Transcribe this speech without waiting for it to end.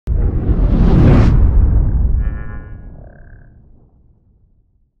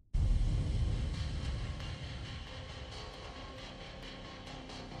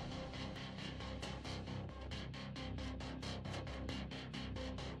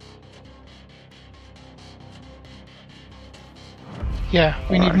Yeah,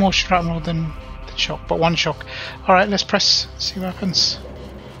 we need more shrapnel than shock, but one shock. Alright, let's press, see what happens.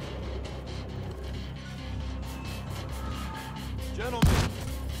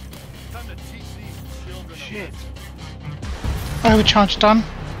 Shit. Overcharge done.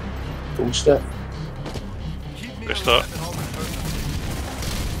 Full step. Restart.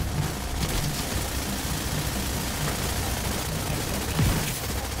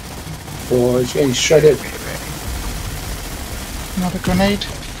 Oh, he's getting shredded. Another grenade.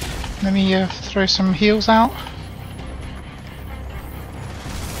 Let me throw some heals out.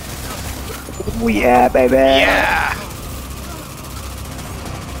 Oh yeah, baby! Yeah!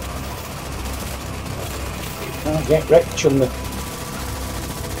 Oh, get wrecked, chummer.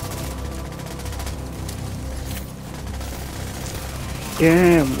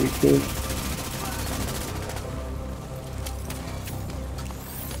 Damn, we did.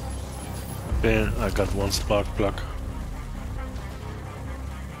 Yeah, I got one spark plug.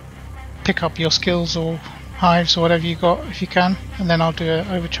 Pick up your skills or hives or whatever you got if you can, and then I'll do an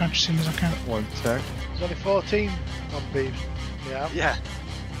overcharge as soon as I can. One sec. There's only 14 on beeves. Yeah. Yeah.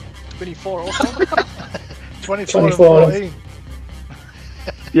 24 also. 24 and 24. 14.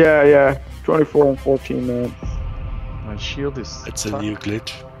 Yeah, 24 and 14, man. My shield is. It's a new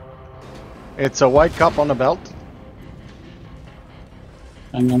glitch. It's a white cup on the belt.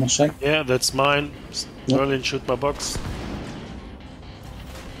 Hang on a sec. Yeah, that's mine. Merlin, shoot my box.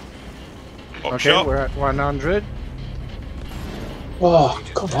 Okay, we're at 100. Oh,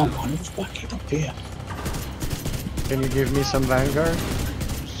 come on, man. Let's back it up here. Can you give me some Vanguard?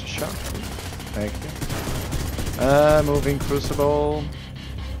 Just a shot. Thank you. Moving Crucible.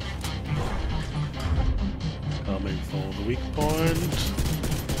 Coming for the weak point.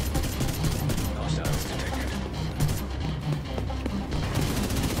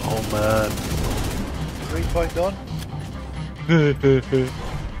 Oh man. 3 point done.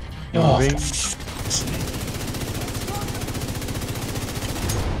 Oh, Moving.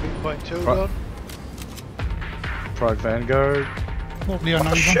 3.2 done. Prod Vanguard. Probably on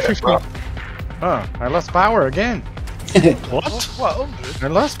 150. Oh, I lost power again. What? What, 100? I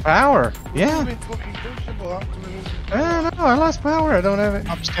lost power. Yeah. You've been fucking crucible, aren't you? No, I lost power. I don't have it.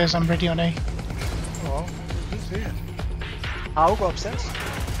 Upstairs, I'm ready on A. Oh, who's here? I'll go upstairs.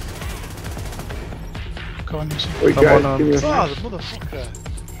 Go on, Lucy. We Someone got on- give me a Oh, the motherfucker.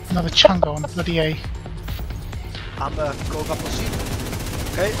 Another chungo on bloody A. I'm going up to C.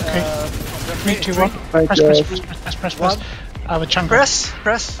 Okay, Okay. I'm 3, 2, 1. Thank Press, you. press. I have a chungo. Press.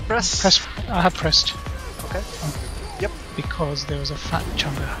 Press. I have pressed. Okay. Because there was a fat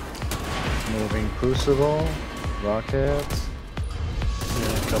chungo. Moving Crucible. Rockets.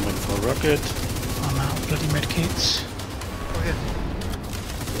 Yeah, coming for rocket. I'm out of bloody medkits.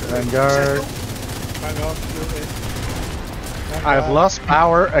 Vanguard. Hang on, shoot it. I've lost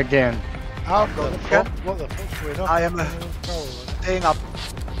power again. What the fuck? What the fuck's going on? I am staying up.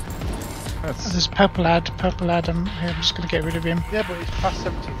 That's There's purple ad. I'm just gonna get rid of him. Yeah, but it's past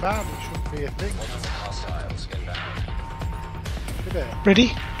 75, it shouldn't be a thing. Look at it.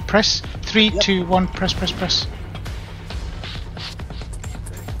 Ready? Press. 3, 2, 1. Press.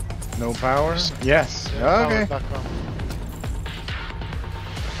 no power. Yes. Yeah, Okay. power's back on.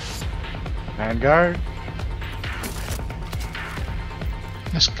 Vanguard.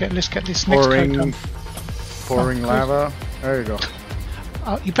 Let's get this next code done. Pouring Oh, lava. There you go.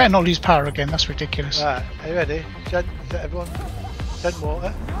 You better not lose power again. That's ridiculous. Right, are you ready? Send everyone. Send water.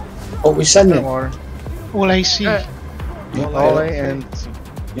 What we sending? More. All AC. Yeah. Yeah, Ole and.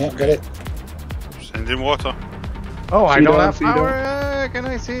 yeah, got it. Send in water. Oh, I See don't that, have see power. Can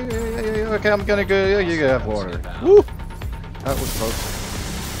I see? Okay, I'm gonna go. You have water. Woo! That was close.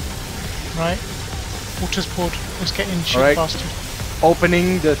 Right. Water's poured. Let's get in. Shoot Alright. faster.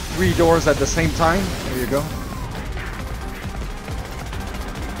 Opening the 3 doors at the same time. There you go.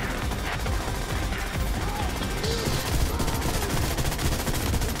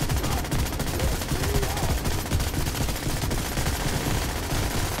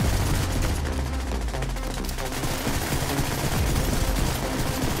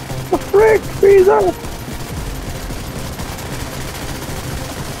 frick, freeze up!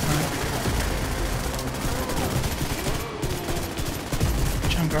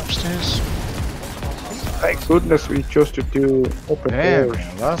 Jungle upstairs. Thank goodness we chose to do open Damn, doors.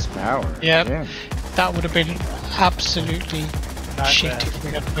 man, lost power. Yeah. Damn. That would have been absolutely shit Nightmare. if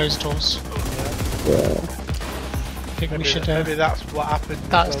we had closed doors. Yeah. I think we Maybe, should maybe that's what happened.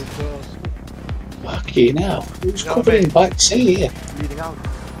 That's- Those doors. Fucking hell. Who's You know what I covering mean? back sea here? Leading out.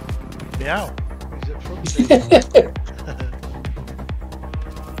 Meow. He's at front.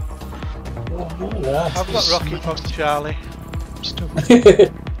 Oh, that I've got is- rocket from Charlie. Still.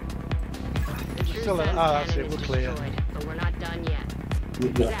 Still an, that's it, we're clear. But we're not done yet.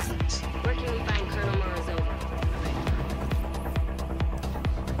 Yeah. Where can we find Colonel Morozova?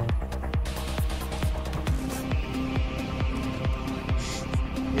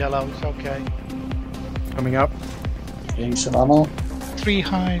 Yellow, it's okay. Coming up. Getting some ammo. 3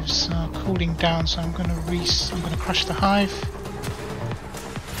 hives are cooling down, so I'm gonna crush the hive.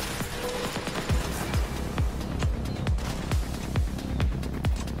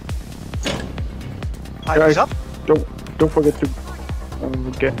 Hive is up. Don't forget to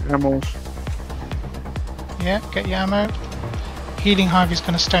get ammos. Yeah, get your ammo. Healing hive is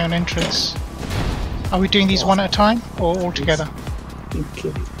gonna stay on entrance. Are we doing these one at a time or all together? Okay.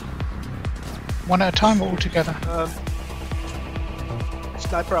 One at a time or all together?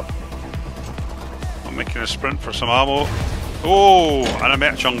 Sniper up. I'm making a sprint for some ammo. Oh, and I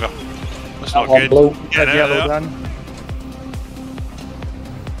met a chunga. That's not One good. blue. Get out Yellow of there. done.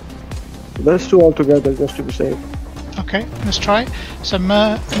 Let's do all together just to be safe. Okay, let's try. So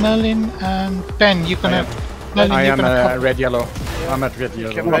Merlin and Ben, you're gonna. Merlin, I you're am gonna cover. red yellow. I'm at red Can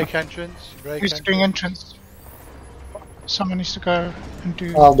yellow. break entrance. Break Who's entrance. doing entrance? Someone needs to go and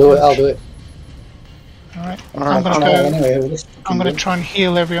do. I'll do it. I'll do it. Alright. Alright, I'm gonna Oh, go. anyway, we'll just I'm gonna try and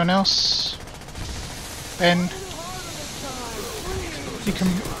heal everyone else. Ben, you can.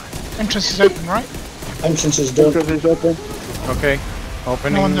 Entrance is open, right? Entrance is done. Entrance is open. Okay.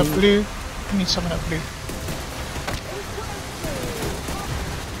 Opening. No on the blue. I need someone at blue.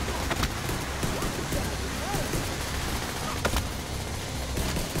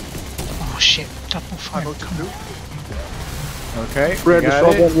 Oh shit! Double fire. Come on. Okay. Red is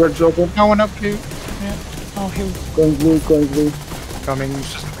got it. open. Red's open. No one up blue. Yeah. I'll heal. Going blue. Going blue. Coming.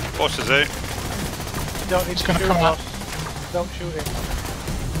 Boss is out. Don't need It's to gonna shoot come him. up. Don't shoot him.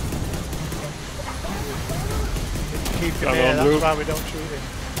 Keep him I'm here, on that's blue. why we don't shoot him.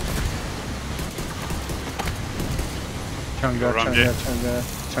 Chunga, RamJ.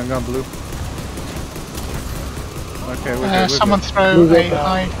 Chunga blue. Okay, we're good. Someone throw Move a up.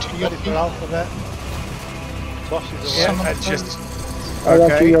 hive to your Ready for feet. alphabet. Boss is away. Someone it's throw. just. I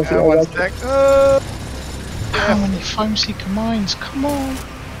got Okay, you. I got one you. sec. How many foam seeker mines? Come on.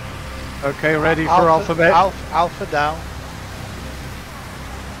 Okay, ready for alphabet. Alpha down.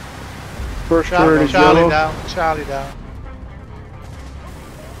 First turret is Charlie yellow. down. Charlie down.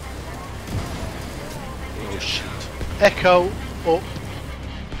 Oh shit. Echo up.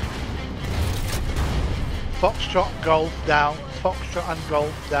 Foxtrot Golf down. Foxtrot and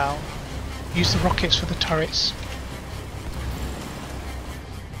Golf down. Use the rockets for the turrets.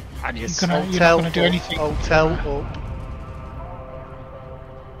 And You're not gonna do up. anything. Hotel up.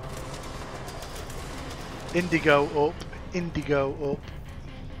 Indigo up. Indigo up.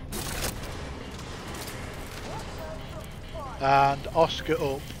 And Oscar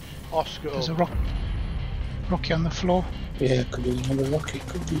up. Oscar There's a up. rocket on the floor. Yeah, could be another rocket.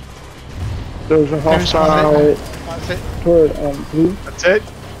 Could be. There's a There's one hostile That's it. turret on blue. That's it.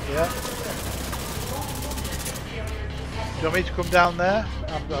 Yeah. Do you want me to come down there?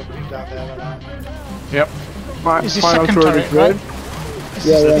 I'm going to come down there. Right now. Yep. Is this Final second turret turret, is red. right?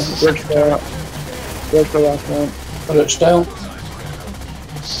 Yeah, yeah. This is second turret. Red's the last one. Turret's down.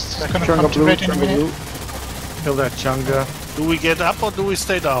 It's gonna Chunga come to blue. red in a Chunga minute. blue. Kill that Chunga. Do we get up or do we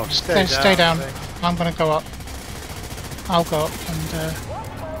stay down? Stay down. I think. I'm gonna go up. I'll go up and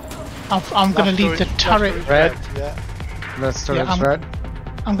I'm gonna Last leave the turret. is Red. Yeah. That's Yeah, turret's red.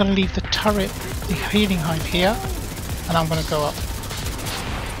 I'm gonna leave the turret, the healing hive here, and I'm gonna go up.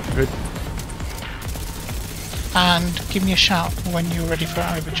 Good. And give me a shout when you're ready for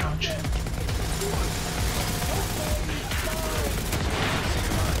overcharge.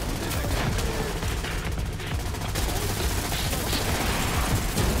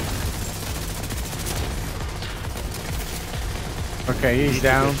 Okay, he's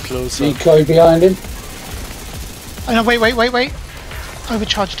down. Closer. Decoy behind him. Oh no, wait.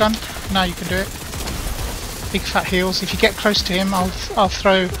 Overcharge done. Now you can do it. Big fat heals. If you get close to him, I'll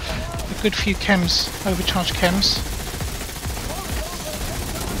throw a good few chems, overcharge chems.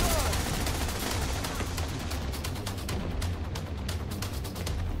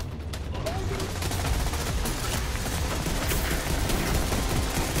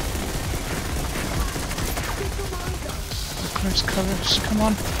 Close covers, come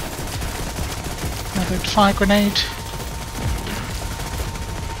on. Another fire grenade.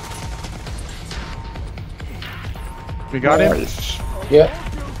 We got him. Nice. Yeah.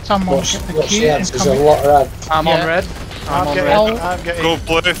 Someone What's get the the key and chance? There's come a in. lot of red. I'm Yeah. on red. I'm on getting, red. I'm getting. Go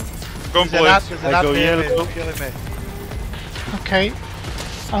blue. Go There's blue. an I go ad yellow. killing me. Okay.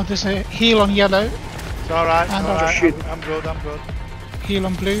 Oh, there's a heal on yellow. alright, And alright. shit. I'm good, I'm good. Heal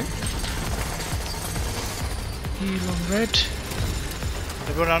on blue. Heal on red.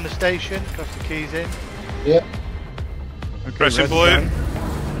 Everyone on the station, cross the keys in. Yep. Okay, Pressing red's blue. done.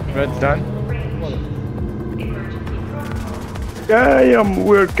 Red's done. Damn,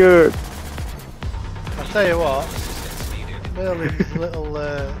 we're good. I'll tell you what, Merlin's little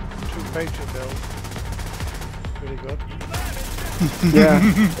true patron build, pretty good. Yeah,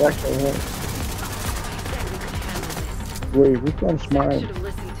 actually. Wait, which one's mine? Should have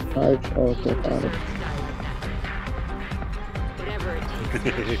listened to me. Oh, okay, found it. Whatever it takes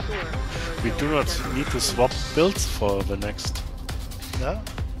to make sure. We do not need to swap builds for the next. No?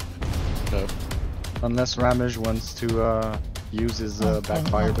 No. Unless Ramj wants to use his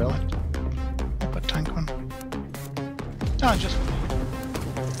backfire build. I've got tank on. No, just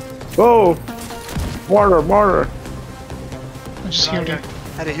Whoa! Water! I just healed him.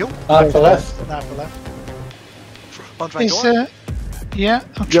 Any you? For left. Now for left. On right Is door? yeah,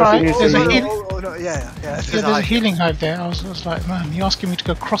 I'll Yes, try. it is. There's a Oh, heal. Oh, no, yeah. There's a healing hive there. I was like, man, you're asking me to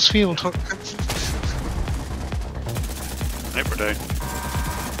go cross field. Right, we're down.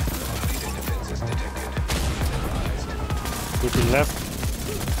 Go to the left.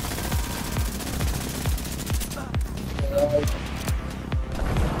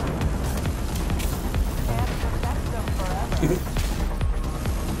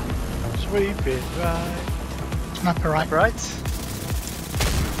 Sweeping right. Snapper right. Right.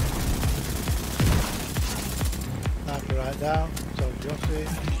 Sniper right down. So Jossie.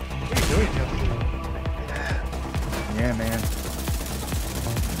 What are you doing, Jossie? Yeah, man.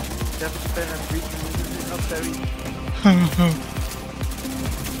 Devil spin and reach not very.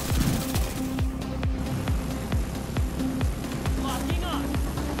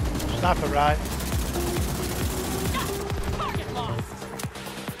 Sniper right.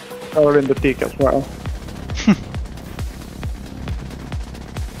 Color in the tick as well.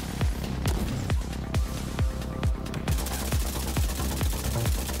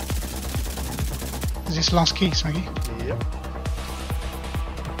 Is this last key, Smeggy? Yep.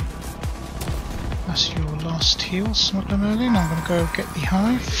 That's your last heal, Smuggler Merlin. I'm gonna go get the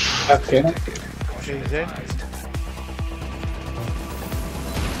hive. Okay. Keys in.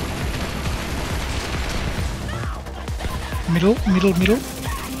 Middle.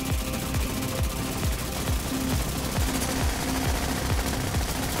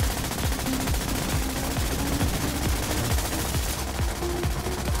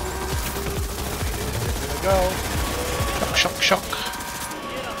 Go. Shock.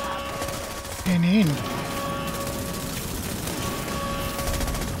 In.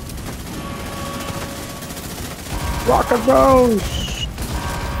 Rock and rolls!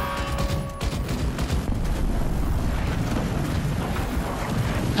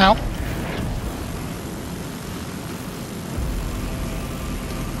 Out.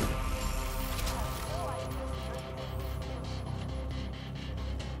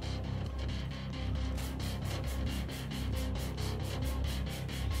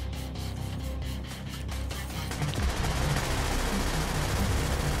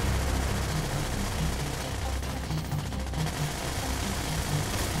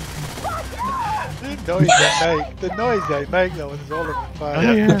 The noise they make though when there's all of them fire.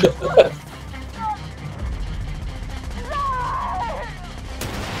 Oh, yeah.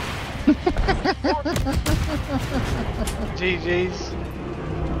 GG's.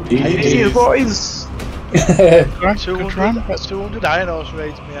 GG's, boys! Good run. That's 200 iron horse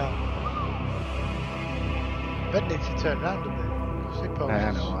raids me out. Bet needs to turn around a bit.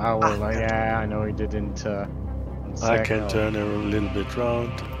 I know. I will. Yeah, I know he didn't. I can turn her a little bit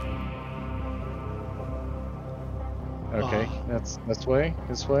round. Okay, that's this way.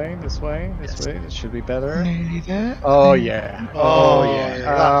 This way. This should be better. Nearly there. Oh yeah. Oh, yeah. that's-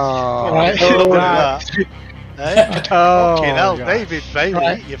 Oh, Right. Look oh, at that. Hey? Oh, Fucking hell, gosh. baby,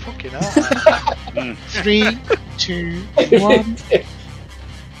 Right. you fucking hell. 3, 2, 1.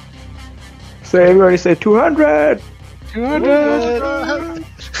 So everybody say 200! 200.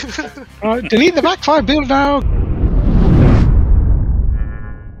 Right, delete the backfire build now.